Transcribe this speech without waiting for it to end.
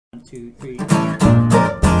1, 2, 3.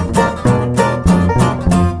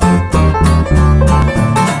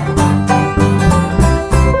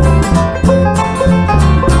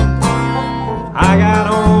 I got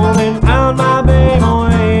home and found my babe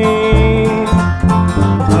away.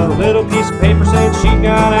 A little piece of paper said she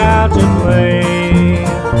got out to play.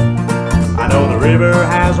 I know the river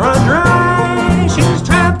has run dry. She's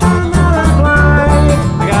trapped another fly.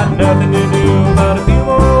 I got nothing to do but a few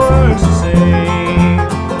more words to say.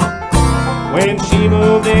 When she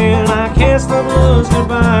moved in, I kissed the blues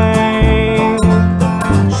goodbye.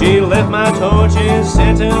 She left my torches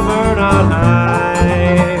set to burn on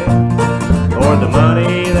high. Toward the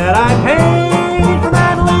money that I paid for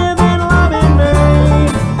that living, loving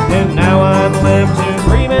maid. And now I'm left to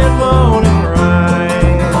grieve and moan and cry.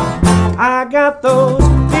 I got those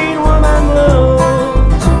mean woman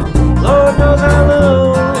blues. Lord knows I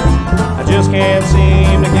lose. I just can't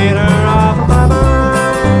seem to get her off of my mind.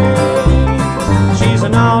 She's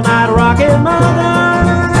an all-night rockin'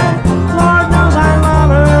 mother. Lord knows I love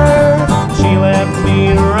her. She left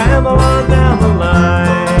me to ramble on down the line.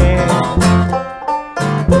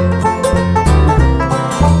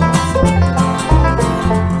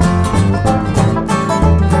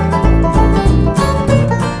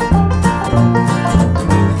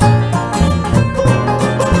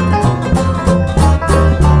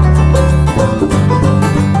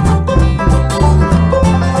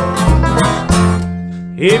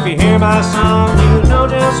 If you hear my song, you know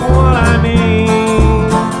just what I mean.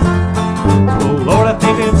 Oh Lord, I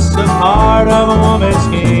think it's a part of a woman's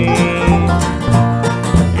scheme.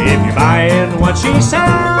 If you're buying what she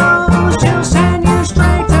sells, she'll send you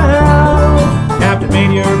straight to hell.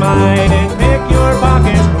 Captivate your mind and pick your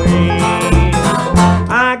pockets clean.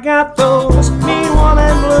 I got those mean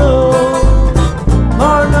woman blues.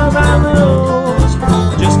 Lord knows I lose.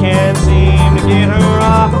 Just can't seem to get her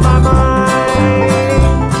off of my mind.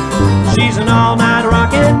 She's an all-night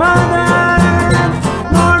rockin' mother.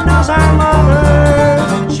 Lord knows I love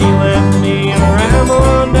her. She left me and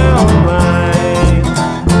rambled down the line.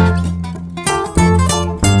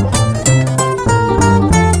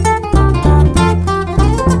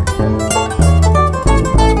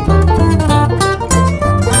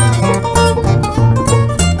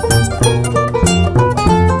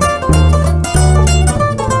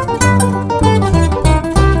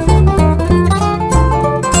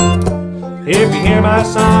 If you hear my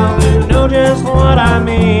song, you know just what I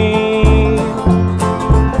mean.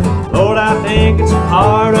 Lord, I think it's a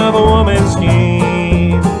part of a woman's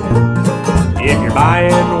scheme. If you're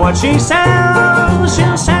buying what she sells,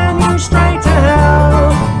 she'll send you straight to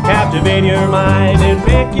hell. Captivate your mind and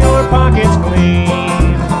pick your pockets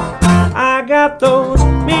clean. I got those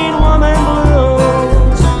mean woman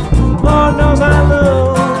blues. Lord knows I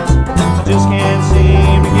lose. I just can't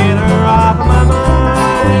seem to get her off of my mind.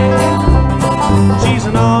 She's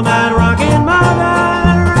an all-night rockin'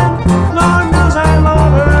 mother. Lord knows I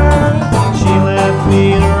love her. She left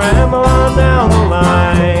me to ramble on down the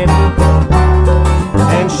line.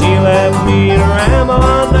 And she left me to